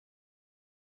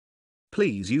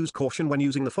Please use caution when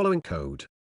using the following code.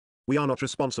 We are not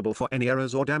responsible for any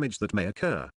errors or damage that may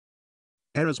occur.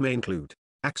 Errors may include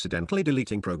accidentally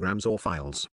deleting programs or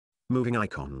files, moving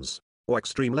icons, or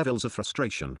extreme levels of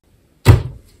frustration.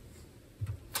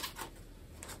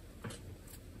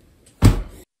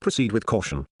 Proceed with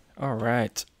caution. All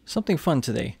right, something fun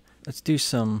today. Let's do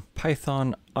some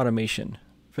Python automation.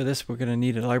 For this, we're going to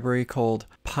need a library called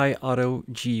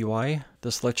Pyautogui.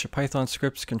 This lets your Python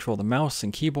scripts control the mouse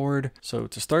and keyboard. So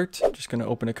to start, just going to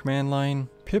open a command line,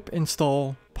 pip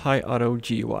install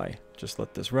Pyautogui. Just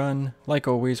let this run. Like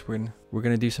always, we're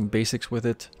going to do some basics with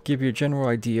it, give you a general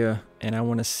idea, and I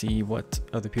want to see what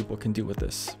other people can do with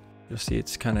this. You'll see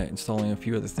it's kind of installing a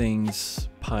few other things,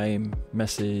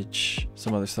 message,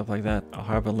 some other stuff like that. I'll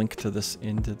have a link to this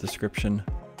in the description,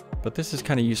 but this is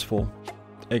kind of useful.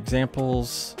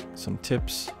 Examples, some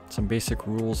tips, some basic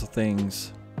rules of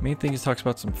things. Main thing is talks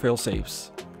about some fail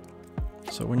safes.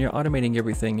 So when you're automating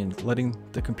everything and letting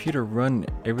the computer run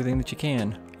everything that you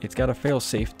can, it's got a fail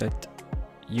safe that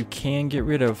you can get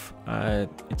rid of.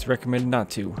 It's recommended not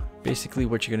to. Basically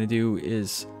what you're going to do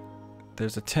is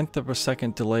there's a 1/10 of a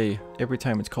second delay every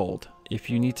time it's called. If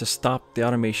you need to stop the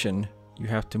automation, you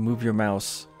have to move your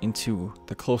mouse into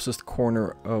the closest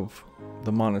corner of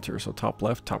the monitor. So top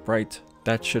left, top right.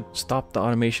 That should stop the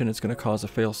automation. It's going to cause a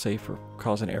failsafe or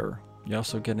cause an error. You're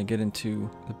also going to get into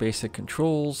the basic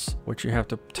controls, which you have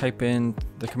to type in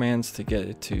the commands to get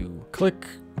it to click,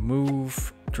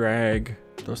 move, drag,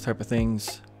 those type of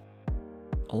things,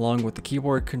 along with the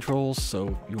keyboard controls.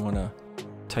 So you want to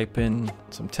type in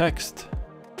some text,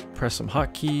 press some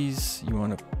hotkeys, you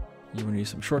want to use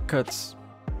some shortcuts.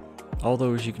 All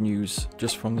those you can use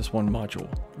just from this one module.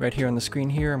 Right here on the screen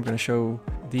here, I'm going to show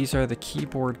these are the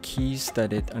keyboard keys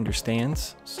that it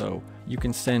understands. So you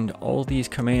can send all these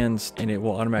commands and it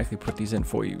will automatically put these in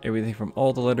for you. Everything from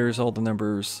all the letters, all the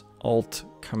numbers, alt,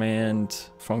 command,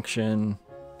 function.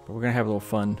 But we're going to have a little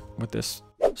fun with this.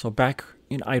 So back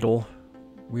in idle,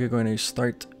 we are going to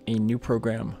start a new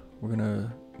program. We're going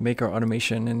to make our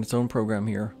automation in its own program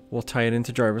here. We'll tie it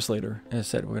into Jarvis later. As I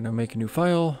said, we're going to make a new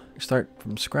file, start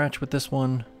from scratch with this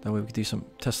one. That way we can do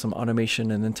test some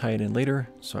automation and then tie it in later.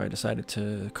 So I decided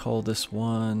to call this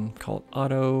one, call it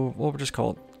auto. Well, we'll just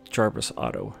call it Jarvis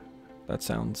auto. That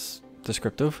sounds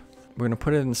descriptive. We're going to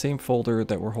put it in the same folder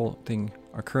that we're holding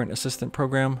our current assistant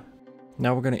program.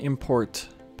 Now we're going to import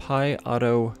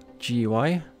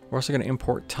Pyautogui. We're also going to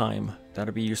import time.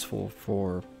 That'll be useful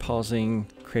for pausing,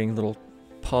 creating little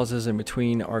pauses in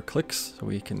between our clicks so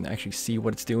we can actually see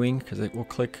what it's doing, because it will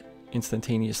click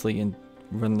instantaneously and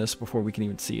run this before we can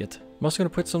even see it. I'm also going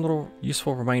to put some little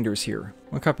useful reminders here.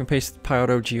 I'm going to copy and paste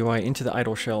Pyautogui into the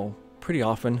idle shell pretty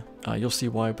often. You'll see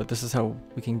why, but this is how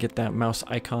we can get that mouse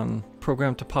icon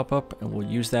program to pop up, and we'll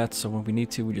use that. So when we need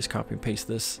to, we just copy and paste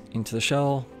this into the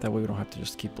shell. That way we don't have to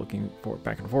just keep looking for it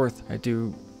back and forth. I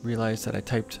do realize that I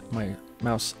typed my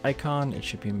mouse icon. It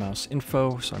should be mouse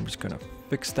info, so I'm just going to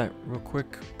fix that real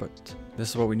quick, but this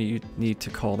is what we need to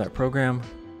call that program.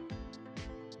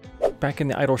 Back in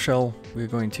the idle shell, we're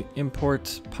going to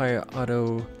import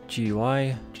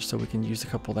Pyautogui just so we can use a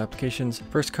couple of applications.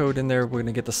 First code in there, we're going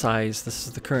to get the size. This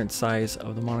is the current size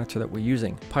of the monitor that we're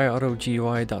using.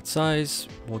 Pyautogui.size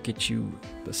will get you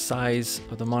the size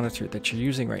of the monitor that you're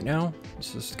using right now.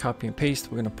 This is copy and paste.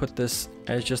 We're going to put this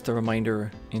as just a reminder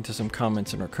into some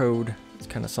comments in our code. It's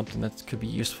kind of something that could be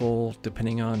useful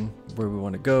depending on where we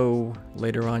want to go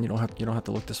later on. You don't have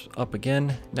to look this up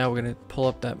again. Now we're going to pull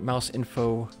up that mouse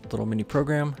info little mini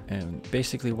program, and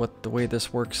basically the way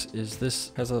this works is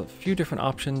this has a few different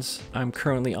options. I'm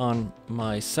currently on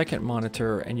my second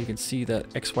monitor, and you can see that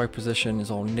XY position is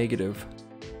all negative.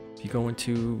 If you go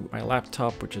into my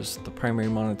laptop, which is the primary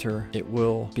monitor, it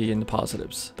will be in the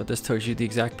positives. But this tells you the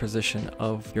exact position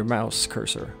of your mouse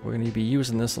cursor. We're going to be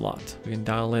using this a lot. We can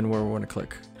dial in where we want to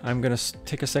click. I'm going to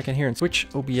take a second here and switch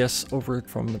OBS over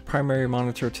from the primary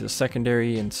monitor to the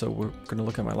secondary. And so we're going to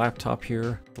look at my laptop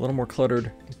here. A little more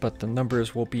cluttered, but the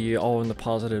numbers will be all in the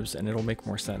positives and it'll make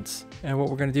more sense. And what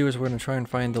we're going to do is we're going to try and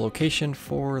find the location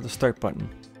for the start button.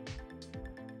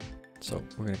 So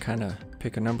we're going to kind of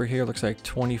pick a number here. Looks like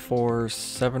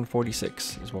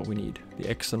 24,746 is what we need. The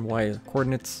X and Y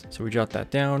coordinates. So we jot that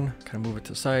down, kind of move it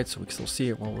to the side so we can still see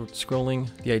it while we're scrolling.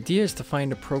 The idea is to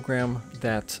find a program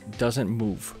that doesn't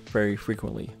move very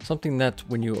frequently. Something that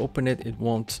when you open it, it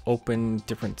won't open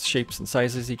different shapes and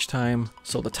sizes each time.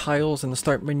 So the tiles in the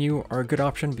start menu are a good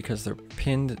option because they're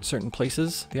pinned at certain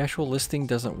places. The actual listing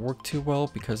doesn't work too well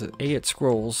because it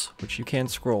scrolls, which you can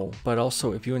scroll, but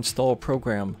also if you install a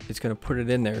program, it's going to put it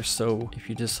in there so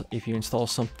if you install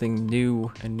something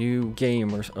new, a new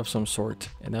game or of some sort,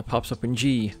 and that pops up in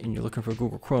G and you're looking for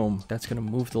Google Chrome, that's going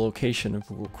to move the location of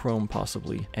Google Chrome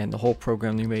possibly, and the whole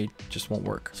program you made just won't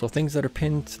work. So things that are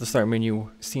pinned to the start menu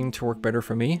seem to work better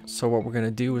for me. So what we're going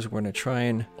to do is we're going to try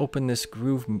and open this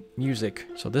Groove Music.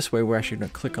 So this way we're actually going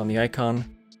to click on the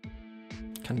icon,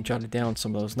 kind of jotted down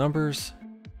some of those numbers.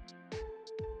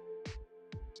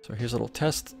 So here's a little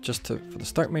test just for the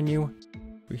start menu.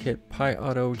 We hit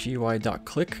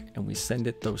Pyautogui.click and we send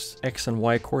it those X and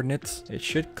Y coordinates. It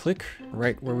should click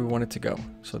right where we want it to go.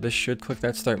 So this should click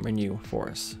that start menu for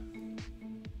us.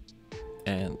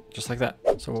 And just like that.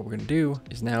 So what we're going to do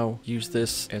is now use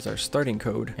this as our starting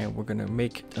code, and we're going to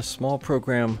make a small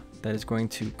program that is going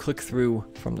to click through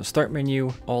from the start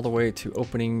menu all the way to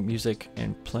opening music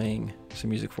and playing some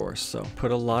music for us. So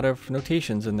put a lot of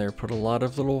notations in there, put a lot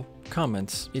of little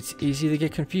comments. It's easy to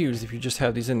get confused if you just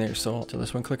have these in there. So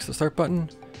this one clicks the start button.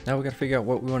 Now we got to figure out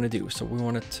what we want to do. So we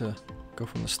want it to go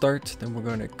from the start, then we're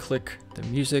going to click the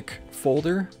music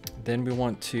folder. Then we're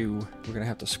going to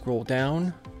have to scroll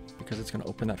down because it's going to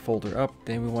open that folder up.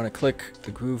 Then we want to click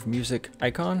the Groove Music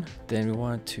icon. Then we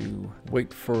want to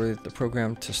wait for the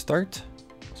program to start.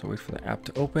 So wait for the app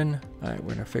to open. All right,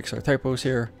 we're going to fix our typos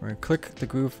here. We're going to click the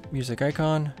Groove Music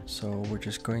icon. So we're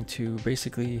just going to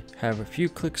basically have a few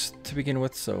clicks to begin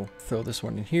with. So throw this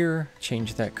one in here,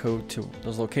 change that code to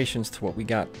those locations to what we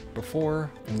got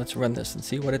before. And let's run this and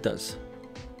see what it does.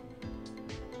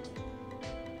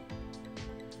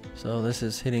 So this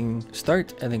is hitting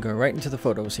start and then go right into the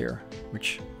photos here,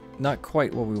 which not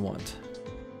quite what we want.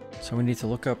 So we need to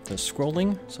look up the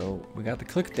scrolling. So we got the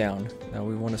click down. Now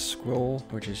we want to scroll,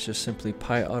 which is just simply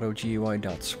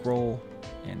Pyautogui.scroll.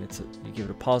 And you give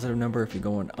it a positive number if you're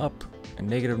going up, a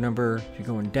negative number if you're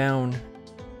going down.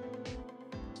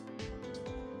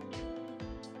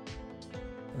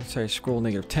 Let's say scroll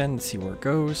 -10 and see where it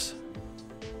goes.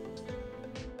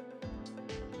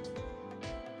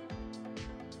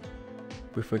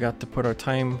 We forgot to put our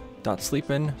time.sleep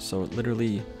in, so it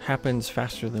literally happens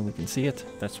faster than we can see it.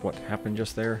 That's what happened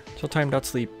just there. So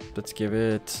time.sleep, let's give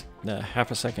it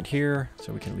half a second here,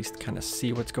 so we can at least kind of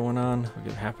see what's going on. We'll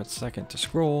give half a second to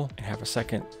scroll and half a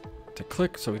second to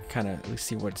click, so we can kind of at least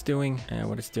see what it's doing. And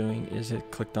what it's doing is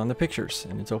it clicked on the pictures,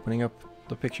 and it's opening up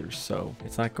the pictures. So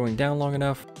it's not going down long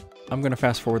enough. I'm going to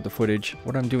fast forward the footage.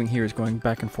 What I'm doing here is going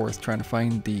back and forth, trying to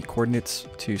find the coordinates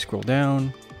to scroll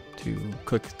down, to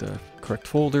click the correct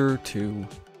folder, to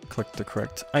click the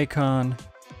correct icon.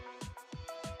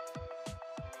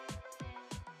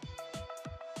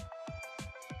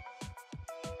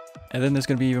 And then there's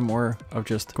going to be even more of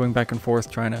just going back and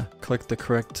forth trying to click the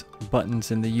correct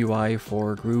buttons in the UI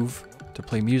for Groove to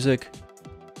play music.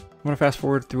 I'm going to fast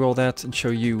forward through all that and show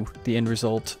you the end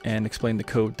result and explain the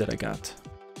code that I got.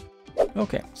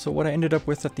 Okay, so what I ended up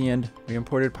with at the end, we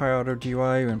imported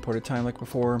Pyautogui, we imported time like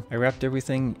before. I wrapped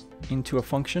everything into a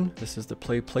function. This is the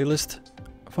play playlist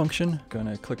function.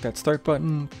 Gonna click that start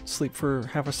button, sleep for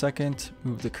half a second,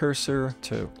 move the cursor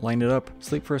to line it up,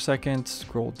 sleep for a second,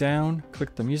 scroll down,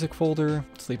 click the music folder,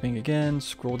 sleeping again,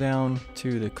 scroll down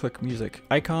to the click music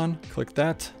icon, click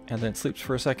that, and then it sleeps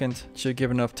for a second. Should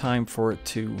give enough time for it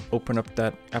to open up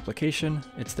that application.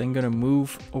 It's then gonna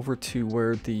move over to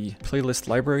where the playlist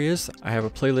library is. I have a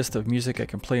playlist of music I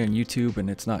can play on YouTube, and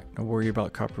it's not gonna worry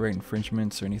about copyright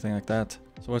infringements or anything like that.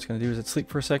 So what it's gonna do is it sleep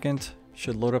for a second,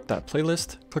 should load up that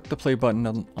playlist, click the play button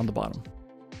on the bottom.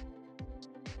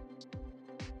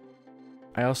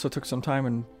 I also took some time,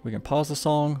 and we can pause the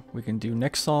song, we can do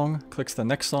next song, clicks the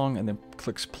next song, and then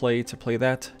clicks play to play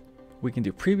that. We can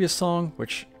do previous song,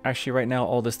 which actually right now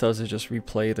all this does is just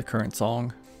replay the current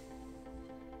song.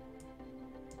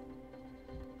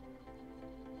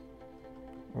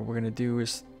 What we're gonna do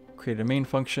is create a main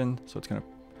function, so it's gonna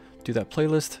do that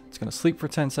playlist, it's gonna sleep for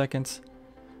 10 seconds,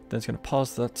 then it's going to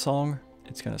pause that song,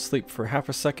 it's going to sleep for half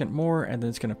a second more, and then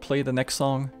it's going to play the next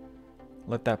song,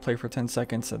 let that play for 10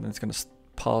 seconds, and then it's going to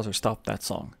pause or stop that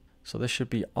song. So this should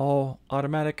be all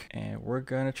automatic, and we're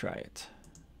going to try it.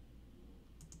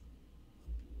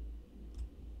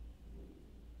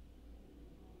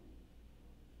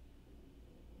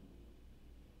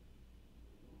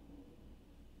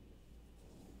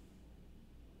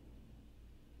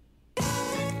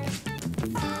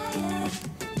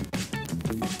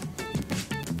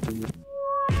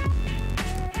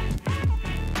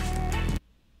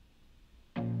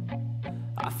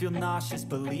 Feel nauseous,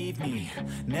 believe me.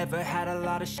 Never had a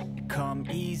lot of shit come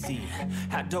easy.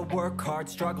 Had to work hard,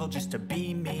 struggle just to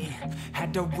be me.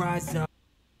 Had to rise up.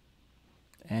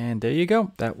 And there you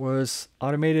go. That was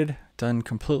automated, done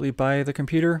completely by the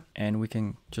computer, and we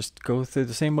can just go through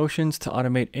the same motions to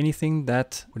automate anything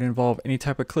that would involve any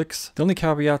type of clicks. The only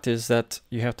caveat is that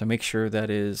you have to make sure that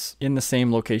is in the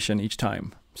same location each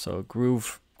time. So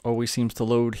Groove always seems to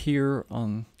load here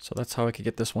on, so that's how I could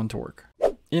get this one to work.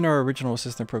 In our original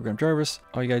assistant program Jarvis,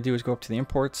 all you gotta do is go up to the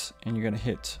imports and you're gonna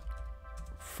hit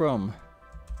from,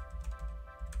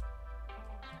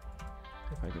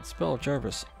 if I could spell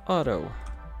Jarvis, auto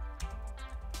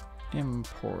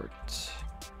import.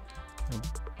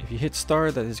 If you hit star,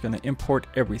 that is going to import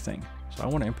everything. So I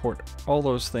want to import all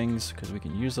those things because we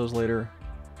can use those later.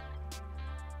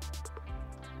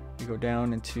 We go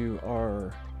down into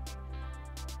our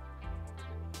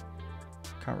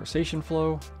conversation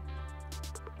flow.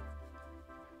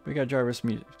 We got Jarvis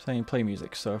playing play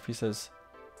music. So if he says,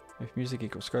 if music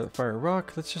equals Scarlet Fire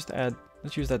Rock, let's use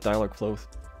that dialog flow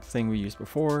thing we used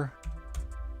before.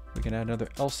 We can add another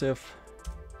else if.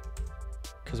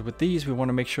 Because with these, we want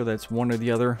to make sure that it's one or the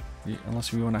other,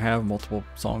 unless we want to have multiple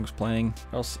songs playing.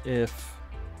 Else if,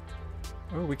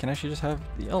 or we can actually just have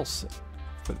the else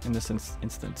in this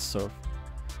instance. So if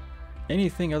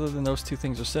anything other than those two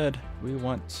things are said, we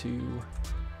want to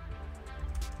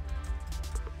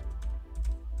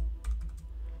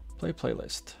play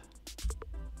playlist.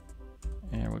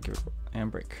 And we'll give it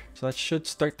and break. So that should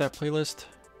start that playlist.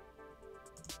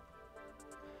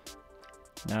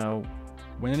 Now,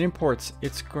 when it imports,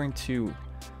 it's going to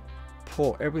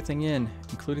pull everything in,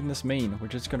 including this main,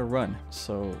 which it's going to run.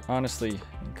 So honestly, you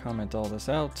can comment all this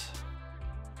out.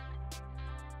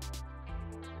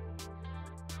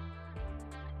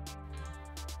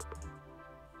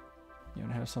 You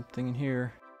want to have something in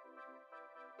here.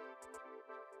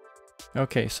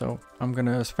 Okay, so I'm going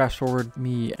to fast forward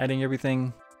me adding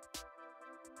everything.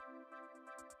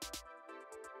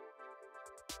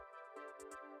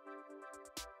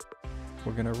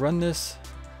 We're gonna run this.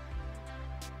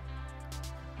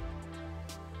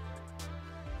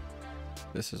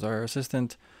 This is our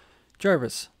assistant.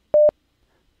 Jarvis,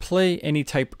 play any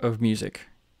type of music.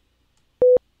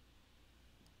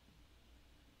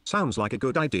 Sounds like a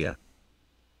good idea.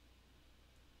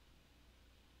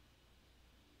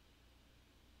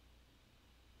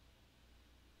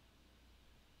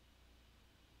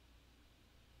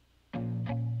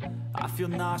 I feel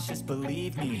nauseous,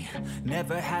 believe me.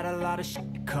 Never had a lot of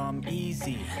shit come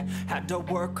easy. Had to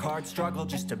work hard, struggle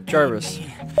just to be Jarvis,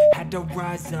 me. Had to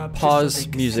rise up pause just so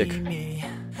they could music. see me.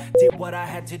 Did what I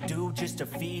had to do just to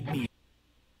feed me.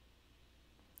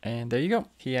 And there you go.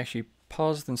 He actually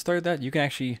paused and started that. You can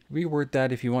actually reword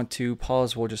that if you want to.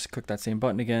 Pause, we'll just click that same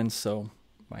button again. So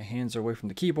my hands are away from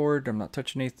the keyboard. I'm not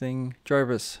touching anything.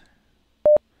 Jarvis,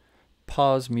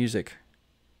 pause music.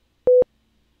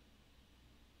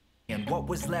 And what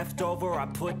was left over I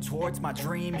put towards my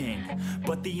dreaming.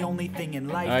 But the only thing in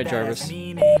life Alright, that Jarvis. has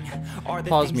meaning are the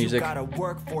Pause things music. you gotta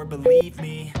work for, believe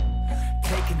me.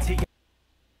 Take into your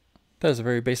That is a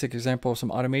very basic example of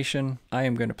some automation. I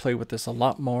am going to play with this a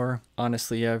lot more.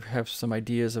 Honestly, I have some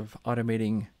ideas of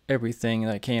automating everything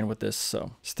that I can with this.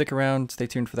 So stick around, stay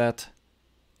tuned for that.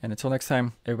 And until next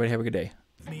time, everybody have a good day.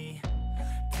 me.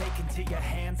 Take into your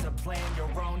hands a plan, your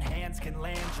own hands can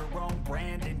land your own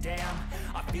brand. And damn,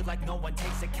 I feel like no one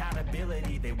takes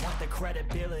accountability. They want the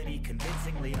credibility,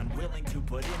 convincingly unwilling to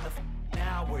put in the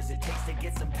hours it takes to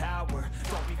get some power.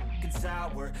 Don't be fucking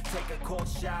sour, take a cold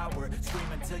shower,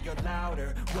 scream until you're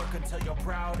louder, work until you're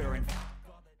prouder, and